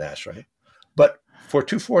so well in ASHRAE. But for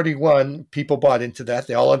 241, people bought into that.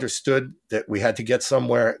 They all understood that we had to get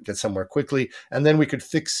somewhere quickly, and then we could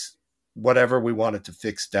fix whatever we wanted to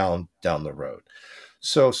fix down the road.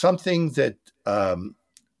 So something that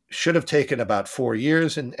should have taken about 4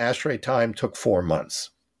 years in ASHRAE time took 4 months.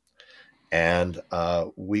 And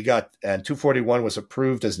 241 was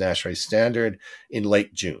approved as an ASHRAE standard in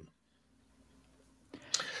late June.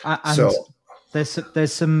 And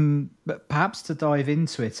there's some, perhaps to dive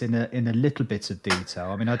into it in a little bit of detail.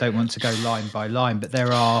 I mean, I don't want to go line by line, but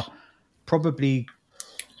there are probably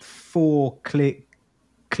 4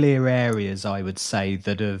 clear areas, I would say,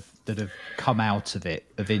 that have come out of it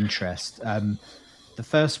of interest. The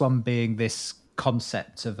first one being this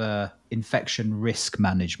concept of a infection risk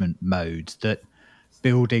management mode, that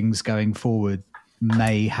buildings going forward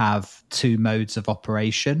may have 2 modes of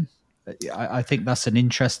operation. I think that's an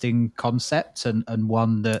interesting concept and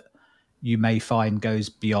one that you may find goes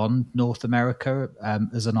beyond North America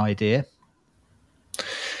as an idea.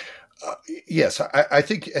 Yes, I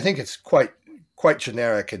think it's quite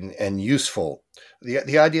generic and useful.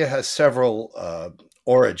 The idea has several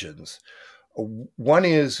origins. One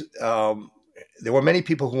is there were many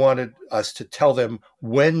people who wanted us to tell them,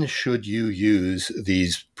 when should you use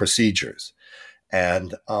these procedures?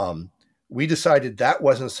 And we decided that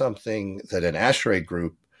wasn't something that an ASHRAE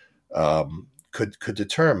group could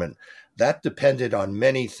determine. That depended on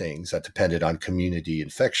many things. That depended on community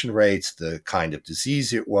infection rates, the kind of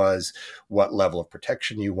disease it was, what level of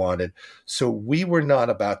protection you wanted. So we were not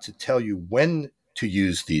about to tell you when to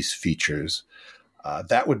use these features.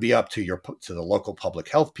 That would be up to the local public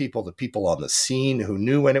health people, the people on the scene who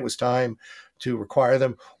knew when it was time to require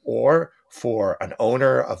them, or for an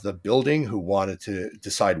owner of the building who wanted to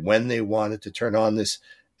decide when they wanted to turn on this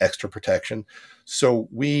extra protection. So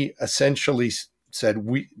we essentially said,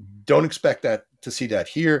 we don't expect to see that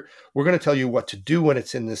here. We're going to tell you what to do when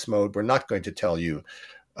it's in this mode. We're not going to tell you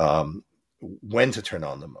when to turn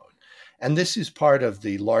on the mode. And this is part of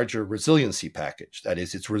the larger resiliency package. That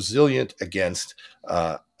is, it's resilient against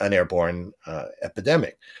an airborne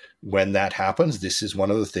epidemic. When that happens, this is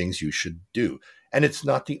one of the things you should do. And it's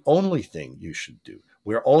not the only thing you should do.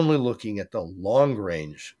 We're only looking at the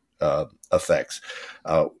long-range effects.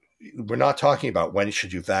 We're not talking about when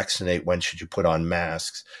should you vaccinate, when should you put on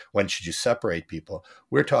masks, when should you separate people.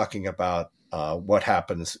 We're talking about what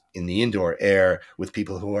happens in the indoor air with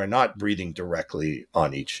people who are not breathing directly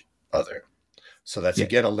on each other. So that's,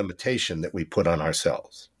 again, a limitation that we put on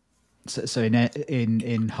ourselves. So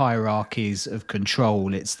in hierarchies of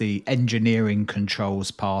control, it's the engineering controls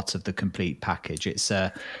part of the complete package. It's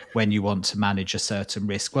when you want to manage a certain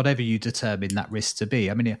risk, whatever you determine that risk to be.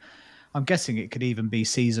 I mean, I'm guessing it could even be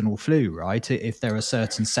seasonal flu, right? If there are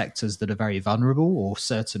certain sectors that are very vulnerable or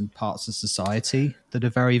certain parts of society that are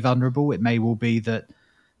very vulnerable, it may well be that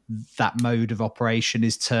mode of operation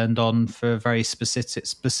is turned on for very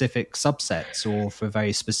specific subsets or for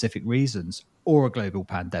very specific reasons, or a global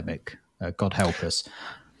pandemic, God help us.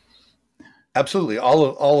 Absolutely,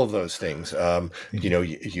 all of those things.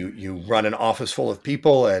 You run an office full of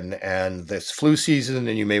people, and this flu season,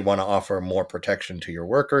 and you may want to offer more protection to your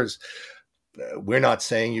workers. We're not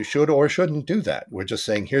saying you should or shouldn't do that. We're just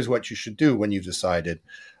saying here's what you should do when you've decided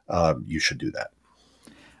you should do that.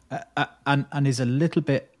 And is a little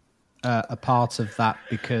bit a part of that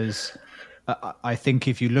because I think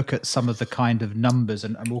if you look at some of the kind of numbers,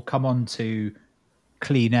 and we'll come on to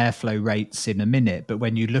clean airflow rates in a minute, but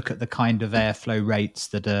when you look at the kind of airflow rates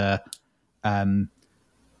that are in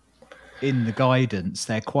the guidance,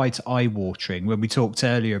 they're quite eye-watering. When we talked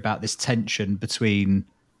earlier about this tension between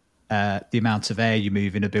the amount of air you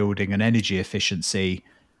move in a building and energy efficiency,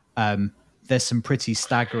 there's some pretty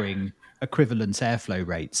staggering equivalent airflow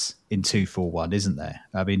rates in 241, isn't there?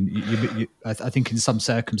 I mean, I think in some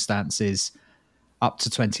circumstances, up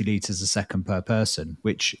to 20 litres a second per person,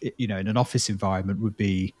 which, in an office environment would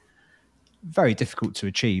be very difficult to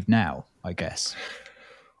achieve now, I guess.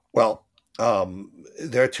 Well,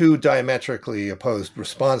 there are two diametrically opposed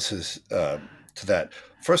responses to that.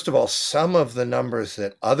 First of all, some of the numbers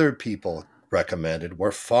that other people recommended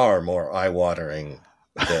were far more eye-watering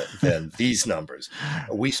than these numbers.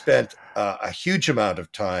 We spent a huge amount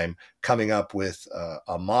of time coming up with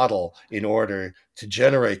a model in order to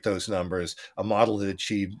generate those numbers, a model that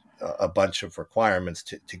achieved a bunch of requirements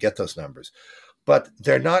to get those numbers. But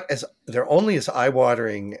they're only as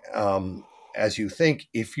eye-watering as you think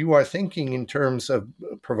if you are thinking in terms of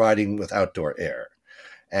providing with outdoor air.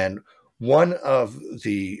 And one of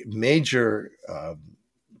the major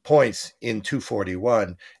points in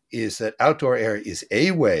 241 is that outdoor air is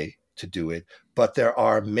a way to do it, but there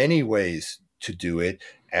are many ways to do it,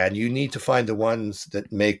 and you need to find the ones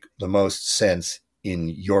that make the most sense in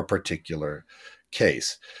your particular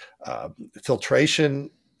case. Filtration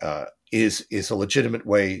is a legitimate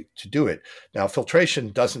way to do it. Now,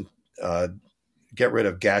 filtration doesn't get rid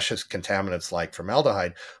of gaseous contaminants like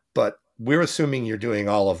formaldehyde, but we're assuming you're doing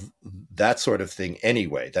all of that sort of thing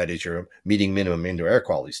anyway. That is, you're meeting minimum indoor air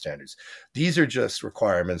quality standards. These are just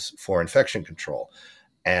requirements for infection control.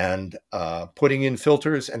 And putting in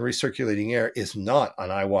filters and recirculating air is not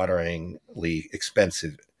an eye-wateringly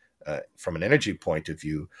expensive, from an energy point of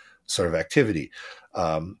view, sort of activity.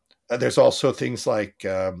 There's also things like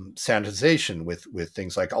sanitization with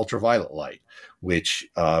things like ultraviolet light, which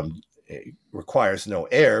requires no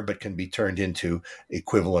air but can be turned into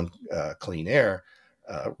equivalent clean air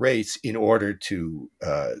rates in order to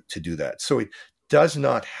do that. So it does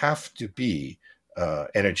not have to be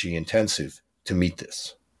energy intensive to meet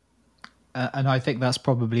this. And I think that's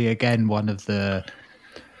probably, again, one of the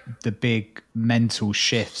big mental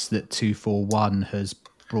shifts that 241 has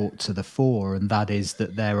brought to the fore, and that is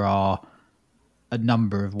that there are a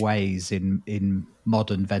number of ways in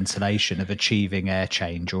modern ventilation of achieving air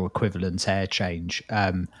change or equivalent air change.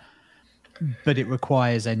 But it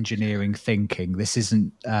requires engineering thinking. This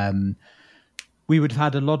isn't... we would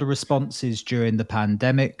have had a lot of responses during the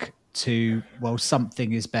pandemic to, well,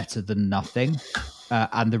 something is better than nothing.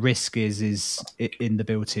 And the risk is in the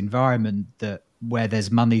built environment that where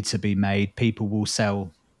there's money to be made, people will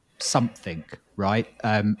sell something, right?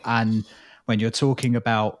 And when you're talking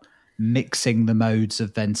about mixing the modes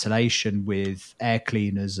of ventilation with air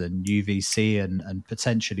cleaners and UVC and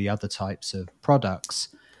potentially other types of products,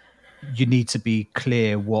 you need to be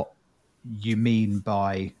clear what you mean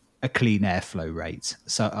by a clean airflow rate.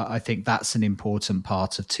 So I think that's an important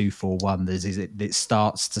part of 241. It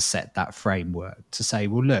starts to set that framework to say,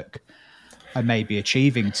 well, look, I may be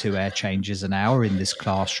achieving 2 air changes an hour in this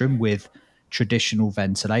classroom with traditional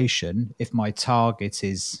ventilation. If my target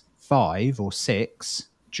is 5 or 6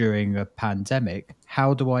 during a pandemic,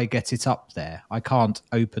 how do I get it up there? I can't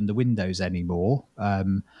open the windows anymore.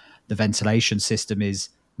 The ventilation system is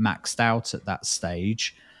maxed out at that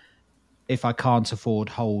stage. If I can't afford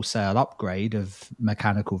wholesale upgrade of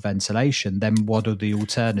mechanical ventilation, then what are the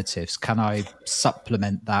alternatives? Can I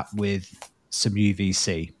supplement that with some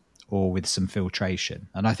UVC or with some filtration?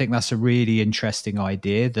 And I think that's a really interesting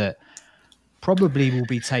idea that probably will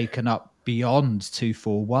be taken up beyond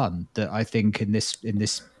 241. That I think in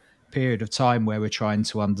this period of time where we're trying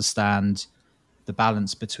to understand the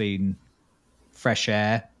balance between fresh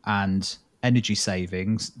air and energy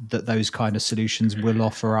savings, that those kind of solutions will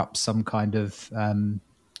offer up some kind of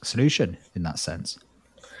solution in that sense.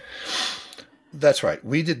 That's right.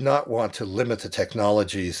 We did not want to limit the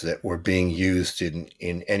technologies that were being used in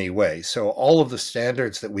any way. So all of the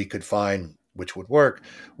standards that we could find which would work,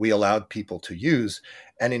 we allowed people to use.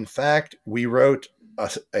 And in fact, we wrote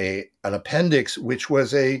an appendix which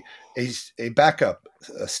was a backup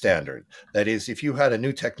standard. That is, if you had a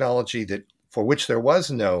new technology that for which there was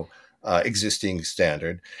no existing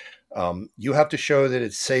standard, you have to show that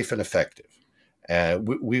it's safe and effective. And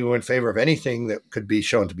we were in favor of anything that could be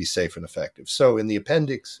shown to be safe and effective. So in the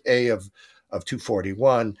Appendix A of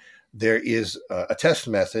 241, there is a test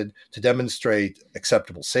method to demonstrate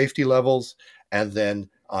acceptable safety levels and then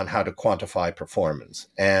on how to quantify performance.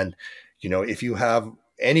 And, if you have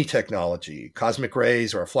any technology, cosmic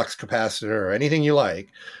rays or a flux capacitor or anything you like,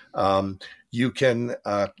 you can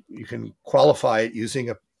qualify it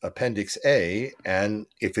using Appendix A, and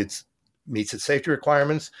if it meets its safety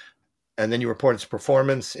requirements, and then you report its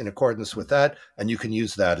performance in accordance with that, and you can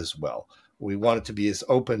use that as well. We want it to be as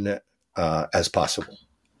open as possible.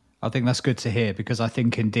 I think that's good to hear, because I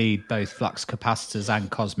think indeed both flux capacitors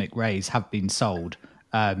and cosmic rays have been sold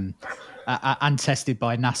and tested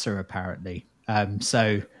by NASA apparently.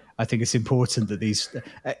 So I think it's important that these,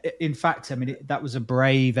 in fact, I mean, that was a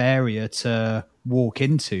brave area to walk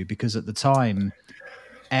into, because at the time,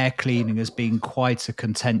 air cleaning has been quite a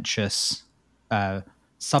contentious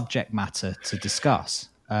subject matter to discuss,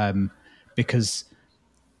 because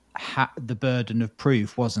the burden of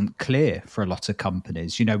proof wasn't clear for a lot of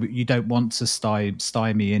companies. You don't want to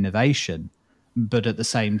stymie innovation, but at the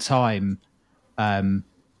same time,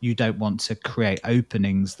 you don't want to create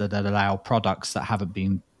openings that allow products that haven't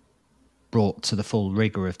been brought to the full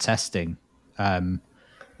rigor of testing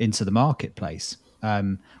into the marketplace.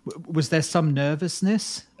 Was there some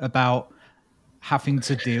nervousness about having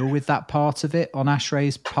to deal with that part of it on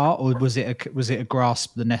ASHRAE's part, or was it a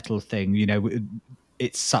grasp the nettle thing?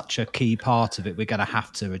 It's such a key part of it, we're going to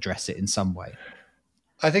have to address it in some way.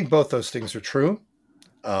 I think both those things are true.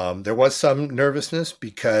 There was some nervousness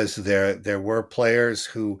because there were players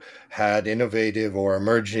who had innovative or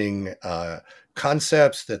emerging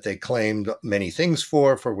concepts that they claimed many things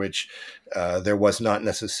for which there was not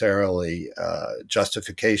necessarily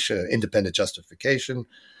independent justification.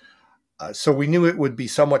 So we knew it would be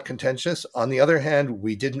somewhat contentious. On the other hand,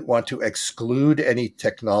 we didn't want to exclude any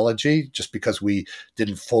technology just because we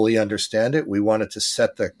didn't fully understand it. We wanted to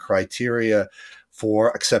set the criteria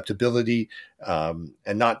for acceptability and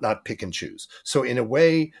not pick and choose. So in a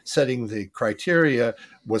way, setting the criteria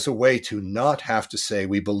was a way to not have to say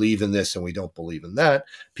we believe in this and we don't believe in that.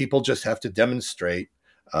 People just have to demonstrate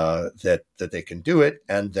that they can do it,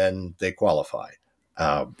 and then they qualify.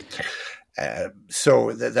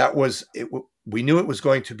 So that was it. We knew it was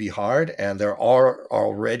going to be hard, and there are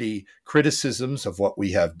already criticisms of what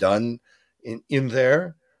we have done in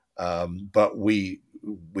there, but we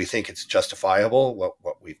think it's justifiable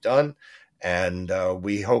what we've done, and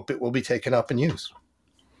we hope it will be taken up and used.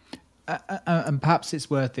 And perhaps it's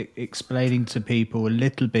worth explaining to people a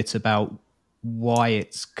little bit about why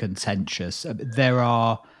it's contentious. There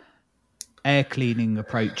are air cleaning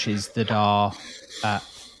approaches that are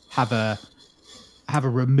have a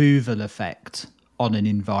removal effect on an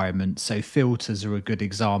environment. So filters are a good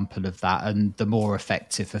example of that. And the more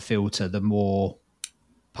effective a filter, the more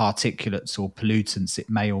particulates or pollutants it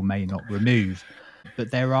may or may not remove.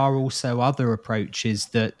 But there are also other approaches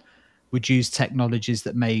that would use technologies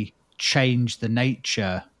that may change the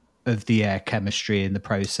nature of the air chemistry in the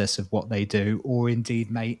process of what they do, or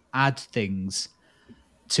indeed may add things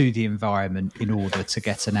to the environment in order to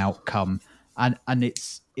get an outcome. And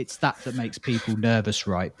it's that makes people nervous,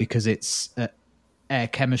 right? Because it's air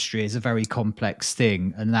chemistry is a very complex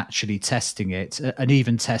thing, and actually testing it, and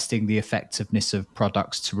even testing the effectiveness of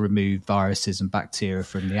products to remove viruses and bacteria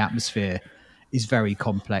from the atmosphere, is very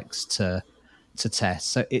complex to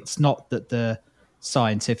test. So it's not that the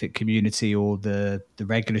scientific community or the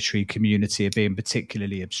regulatory community are being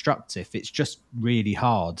particularly obstructive. It's just really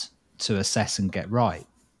hard to assess and get right.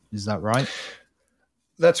 Is that right?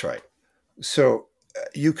 That's right. So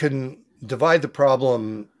you can divide the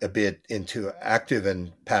problem a bit into active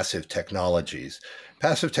and passive technologies.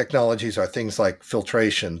 Passive technologies are things like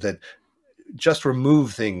filtration that just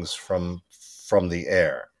remove things from the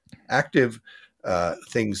air. Active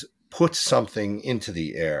things put something into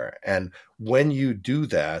the air. And when you do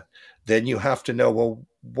that, then you have to know, well,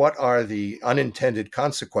 what are the unintended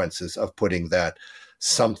consequences of putting that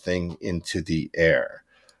something into the air?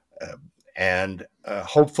 And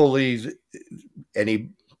hopefully any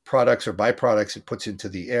products or byproducts it puts into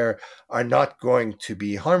the air are not going to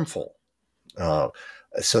be harmful.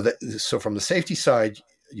 So from the safety side,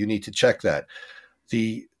 you need to check that.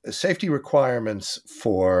 The safety requirements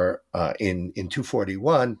for in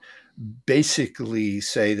 241 basically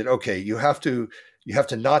say that, okay, you have to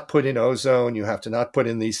not put in ozone, you have to not put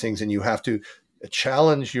in these things, and you have to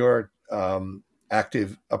challenge your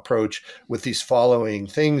active approach with these following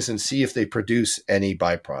things and see if they produce any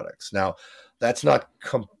byproducts. Now, that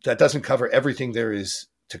doesn't cover everything there is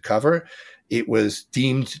to cover. It was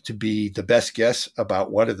deemed to be the best guess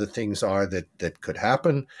about what are the things are that could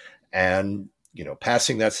happen. And,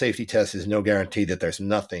 passing that safety test is no guarantee that there's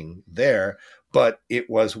nothing there, but it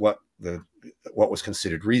was what was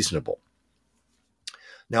considered reasonable.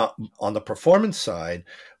 Now, on the performance side,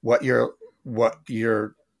 what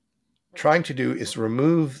you're trying to do is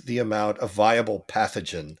remove the amount of viable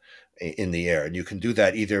pathogen in the air. And you can do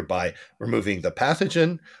that either by removing the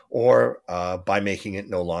pathogen or by making it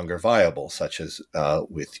no longer viable, such as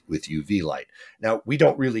with UV light. Now, we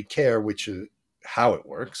don't really care how it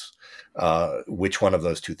works, which one of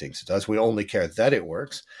those two things it does. We only care that it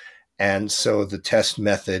works. And so the test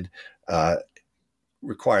method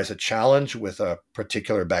requires a challenge with a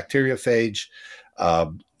particular bacteriophage.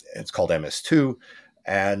 It's called MS2.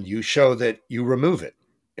 And you show that you remove it.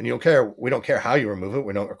 And we don't care how you remove it.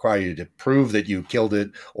 We don't require you to prove that you killed it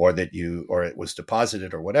or it was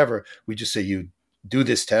deposited or whatever. We just say you do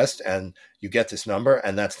this test and you get this number,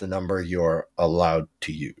 and that's the number you're allowed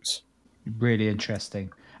to use. Really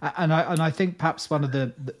interesting. And I think perhaps one of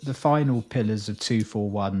the final pillars of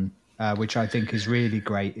 241, which I think is really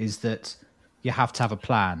great, is that you have to have a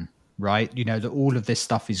plan, right? That all of this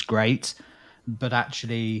stuff is great, but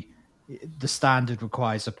actually the standard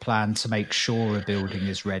requires a plan to make sure a building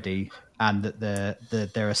is ready, and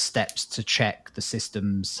that there are steps to check the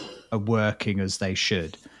systems are working as they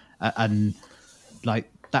should. And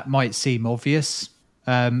like that might seem obvious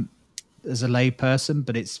as a layperson,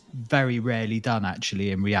 but it's very rarely done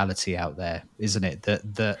actually in reality out there, isn't it?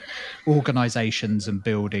 That organizations and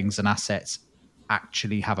buildings and assets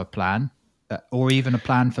actually have a plan, or even a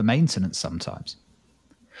plan for maintenance sometimes.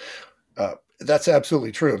 That's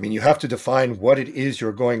absolutely true. I mean, you have to define what it is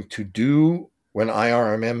you're going to do when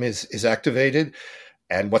IRMM is activated,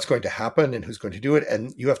 and what's going to happen and who's going to do it.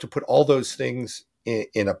 And you have to put all those things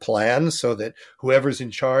in a plan so that whoever's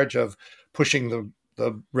in charge of pushing the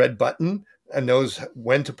red button and knows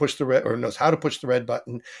when to push the red, or knows how to push the red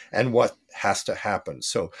button, and what has to happen.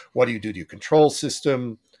 So what do you do to your control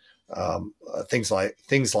system? Things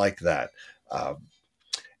like that.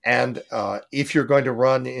 And if you're going to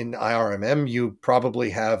run in IRMM, you probably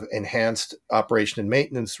have enhanced operation and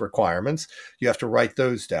maintenance requirements. You have to write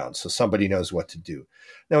those down so somebody knows what to do.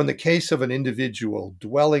 Now, in the case of an individual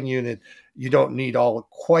dwelling unit, you don't need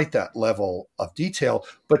quite that level of detail,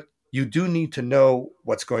 but you do need to know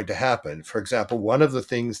what's going to happen. For example, one of the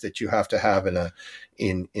things that you have to have in a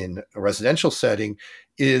residential setting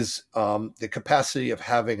is the capacity of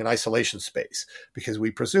having an isolation space, because we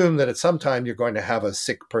presume that at some time you're going to have a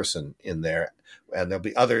sick person in there, and there'll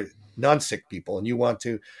be other non-sick people, and you want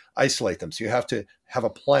to isolate them. So you have to have a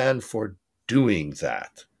plan for doing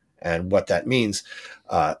that, and what that means.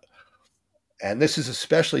 And this is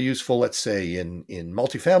especially useful, let's say, in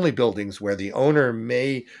multifamily buildings where the owner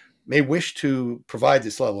may wish to provide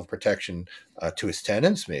this level of protection to his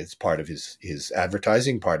tenants. Maybe it's part of his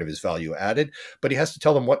advertising, part of his value added, but he has to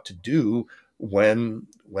tell them what to do when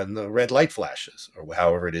the red light flashes, or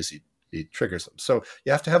however it is he triggers them. So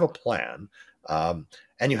you have to have a plan, and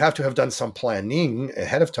you have to have done some planning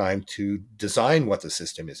ahead of time to design what the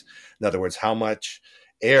system is. In other words, how much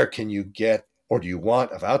air can you get, or do you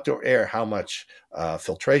want, of outdoor air? How much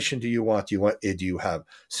filtration do you want? Do you have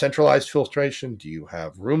centralized filtration? Do you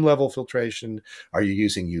have room level filtration? Are you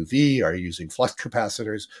using UV? Are you using flux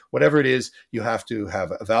capacitors? Whatever it is, you have to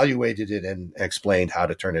have evaluated it and explained how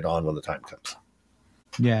to turn it on when the time comes.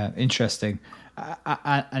 Yeah, interesting.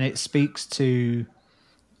 And it speaks to,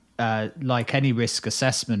 like any risk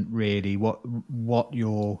assessment, really, what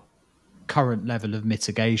your current level of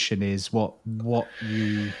mitigation is, what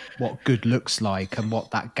good looks like, and what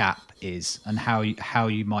that gap is, and how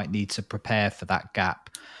you might need to prepare for that gap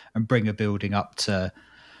and bring a building up to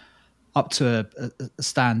a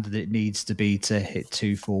standard it needs to be to hit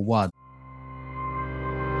 241.